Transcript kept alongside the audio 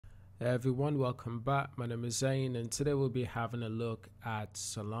Hey everyone, welcome back. My name is Zane and today we'll be having a look at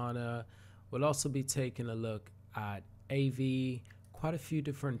Solana. We'll also be taking a look at AV, quite a few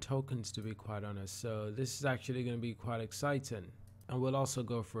different tokens to be quite honest. So this is actually going to be quite exciting. And we'll also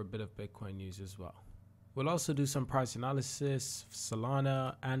go for a bit of Bitcoin news as well. We'll also do some price analysis,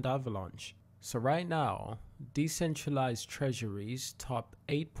 Solana and Avalanche. So right now, decentralized treasuries top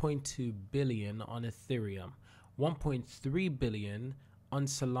 8.2 billion on Ethereum, 1.3 billion on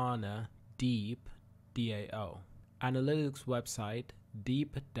Solana DeepDAO. Analytics website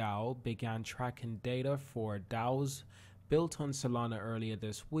DeepDAO began tracking data for DAOs built on Solana earlier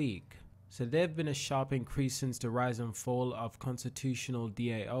this week. So there have been a sharp increase since the rise and fall of Constitutional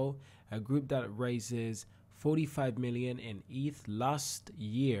DAO, a group that raises 45 million in ETH last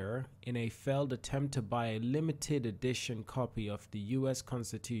year in a failed attempt to buy a limited edition copy of the US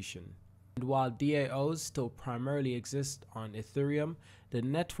Constitution. And while DAOs still primarily exist on Ethereum, the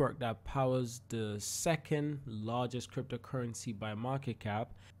network that powers the second largest cryptocurrency by market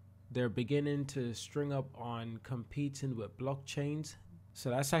cap, they're beginning to string up on competing with blockchains. So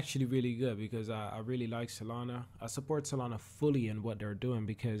that's actually really good because I really like Solana. I support Solana fully in what they're doing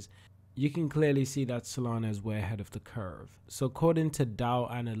because you can clearly see that Solana is way ahead of the curve. So according to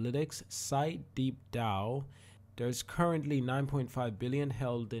DAO analytics site DeepDAO, there's currently 9.5 billion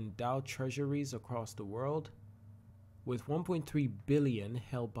held in DAO treasuries across the world, with 1.3 billion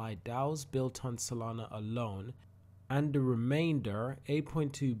held by DAOs built on Solana alone, and the remainder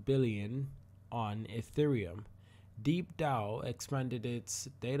 8.2 billion on Ethereum. DeepDAO expanded its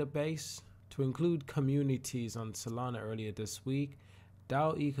database to include communities on Solana earlier this week.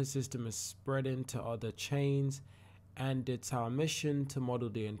 DAO ecosystem is spreading to other chains, and it's our mission to model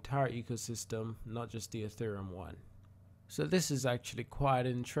the entire ecosystem, not just the Ethereum one. So this is actually quite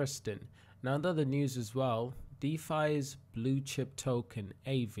interesting. Now in other news as well, DeFi's blue chip token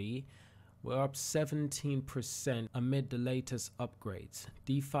AV were up 17% amid the latest upgrades.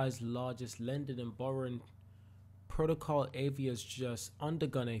 DeFi's largest lending and borrowing protocol AV has just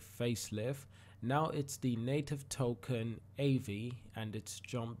undergone a facelift. Now it's the native token AV and it's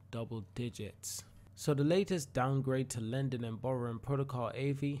jumped double digits. So the latest downgrade to lending and borrowing protocol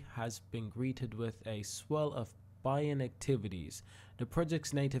AV has been greeted with a swell of buy-in activities. The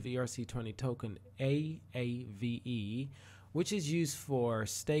project's native ERC20 token AAVE, which is used for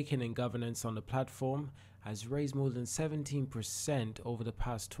staking and governance on the platform, has raised more than 17% over the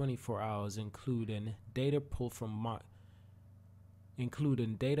past 24 hours, including data pulled from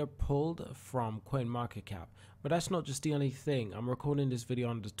CoinMarketCap. But that's not just the only thing. I'm recording this video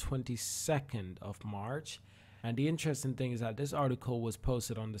on the 22nd of March, and the interesting thing is that this article was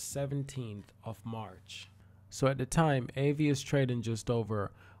posted on the 17th of March. So at the time, AV is trading just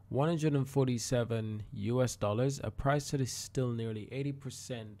over $147 US, a price that is still nearly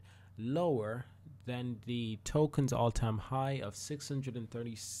 80% lower than the token's all-time high of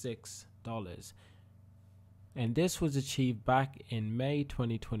 $636. And this was achieved back in May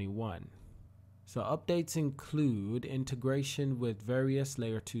 2021. So updates include integration with various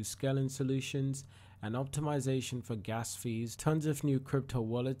layer 2 scaling solutions and optimization for gas fees, tons of new crypto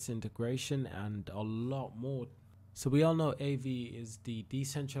wallets integration, and a lot more. So we all know AV is the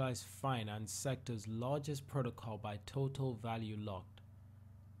decentralized finance sector's largest protocol by total value locked.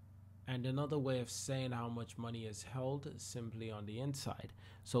 And another way of saying how much money is held is simply on the inside.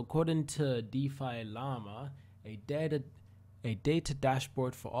 So according to DeFi Llama, a data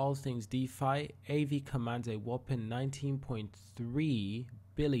dashboard for all things DeFi, AV commands a whopping 19.3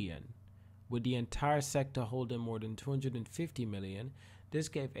 billion. With the entire sector holding more than 250 million, this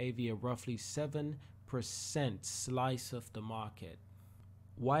gave AV a roughly 7% slice of the market.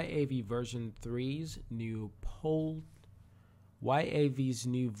 YAV's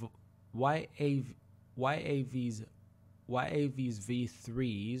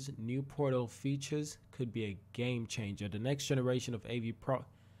V3's new portal features could be a game changer. The next generation of AV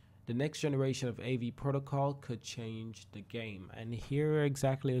protocol could change the game, and here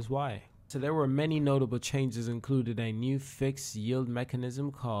exactly is why. So there were many notable changes, included a new fixed yield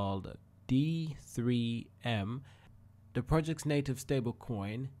mechanism called D3M. The project's native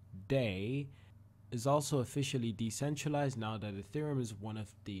stablecoin, DAO, is also officially decentralized now that Ethereum is one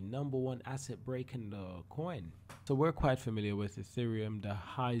of the #1 asset break in the coin. So we're quite familiar with Ethereum, the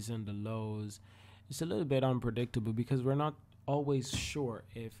highs and the lows. It's a little bit unpredictable because we're not always sure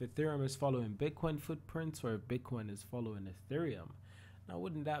if Ethereum is following Bitcoin footprints or if Bitcoin is following Ethereum. Now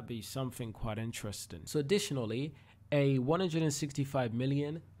wouldn't that be something quite interesting? So additionally, a 165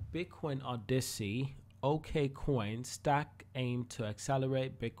 million Bitcoin Odyssey OKCoin stack aimed to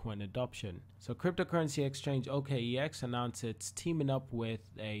accelerate Bitcoin adoption. So cryptocurrency exchange OKEX announced it's teaming up with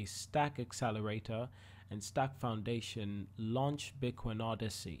a stack accelerator and Stack Foundation launch Bitcoin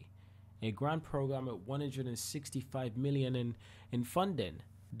Odyssey, a grant program at $165 million in funding.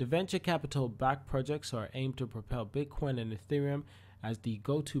 The venture capital backed projects are aimed to propel Bitcoin and Ethereum as the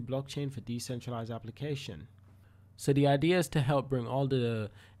go-to blockchain for decentralized application. So the idea is to help bring all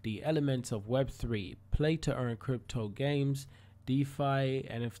the elements of Web3, play to earn crypto games, DeFi,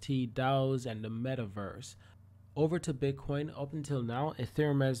 NFT, DAOs, and the metaverse over to Bitcoin. Up until now,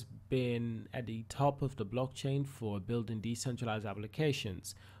 Ethereum has been at the top of the blockchain for building decentralized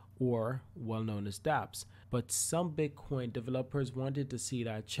applications, or well known as dApps. But some Bitcoin developers wanted to see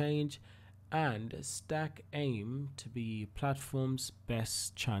that change, and Stack aim to be platform's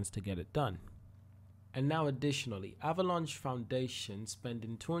best chance to get it done. And now additionally, Avalanche Foundation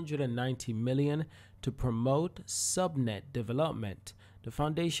spending $290 million to promote subnet development. The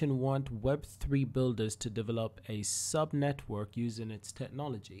foundation wants Web3 builders to develop a subnetwork using its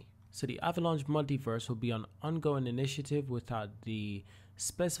technology. So the Avalanche multiverse will be an ongoing initiative without the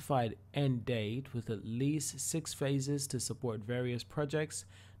specified end date, with at least 6 phases to support various projects,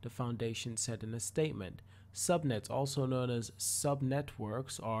 the foundation said in a statement. Subnets, also known as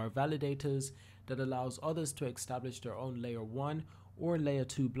subnetworks, are validators that allows others to establish their own layer 1 or layer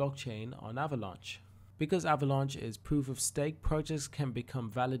 2 blockchain on Avalanche. Because Avalanche is proof of stake, projects can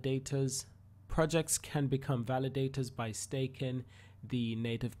become validators by staking the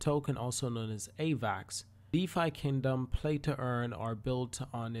native token, also known as AVAX. DeFi Kingdom, Play to Earn are built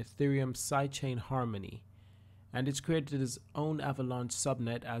on Ethereum sidechain Harmony, and it's created its own Avalanche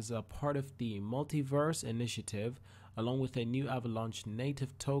subnet as a part of the Multiverse initiative, along with a new Avalanche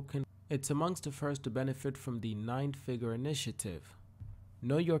native token. It's amongst the first to benefit from the 9-figure initiative.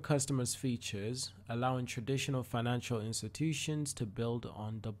 Know Your Customers features, allowing traditional financial institutions to build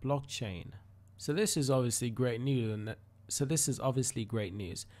on the blockchain. So this is obviously great news.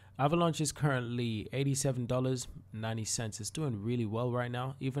 Avalanche is currently $87.90. It's doing really well right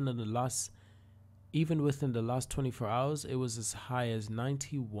now. Even within the last 24 hours, it was as high as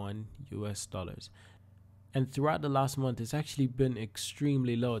 $91 US. And throughout the last month, it's actually been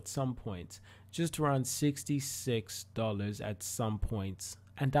extremely low at some points, just around $66 at some points.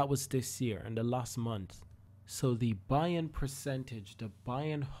 And that was this year and the last month. So the buy-in percentage, the buy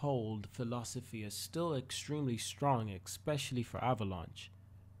and hold philosophy is still extremely strong, especially for Avalanche.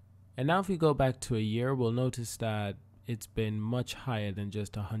 And now if we go back to a year, we'll notice that it's been much higher than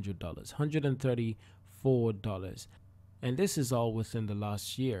just $100, $134. And this is all within the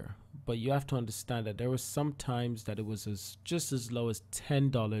last year. But you have to understand that there were some times that it was just as low as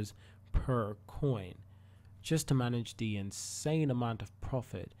 $10 per coin, just to manage the insane amount of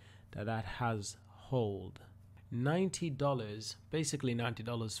profit that has hold. $90, basically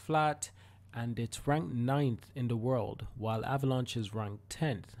 $90 flat, and it's ranked 9th in the world, while Avalanche is ranked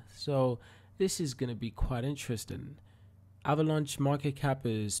 10th. So this is going to be quite interesting. Avalanche market cap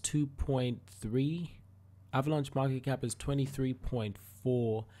is 2.3. Avalanche market cap is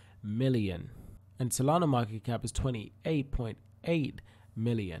 23.4 million, and Solana market cap is 28.8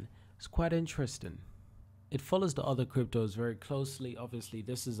 million. It's quite interesting. It follows the other cryptos very closely. Obviously,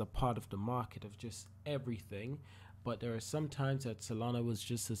 this is a part of the market of just everything, but there are some times that Solana was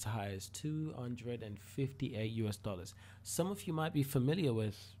just as high as $258 US. Some of you might be familiar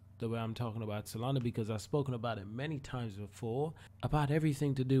with the way I'm talking about Solana, because I've spoken about it many times before, about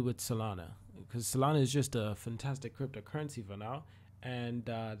everything to do with Solana, because Solana is just a fantastic cryptocurrency for now, and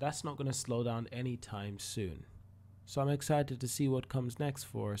that's not going to slow down anytime soon. So I'm excited to see what comes next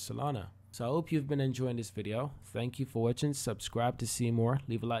for Solana. So I hope you've been enjoying this video. Thank you for watching. Subscribe to see more.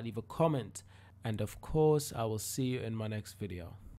 Leave a like, leave a comment, and of course I will see you in my next video.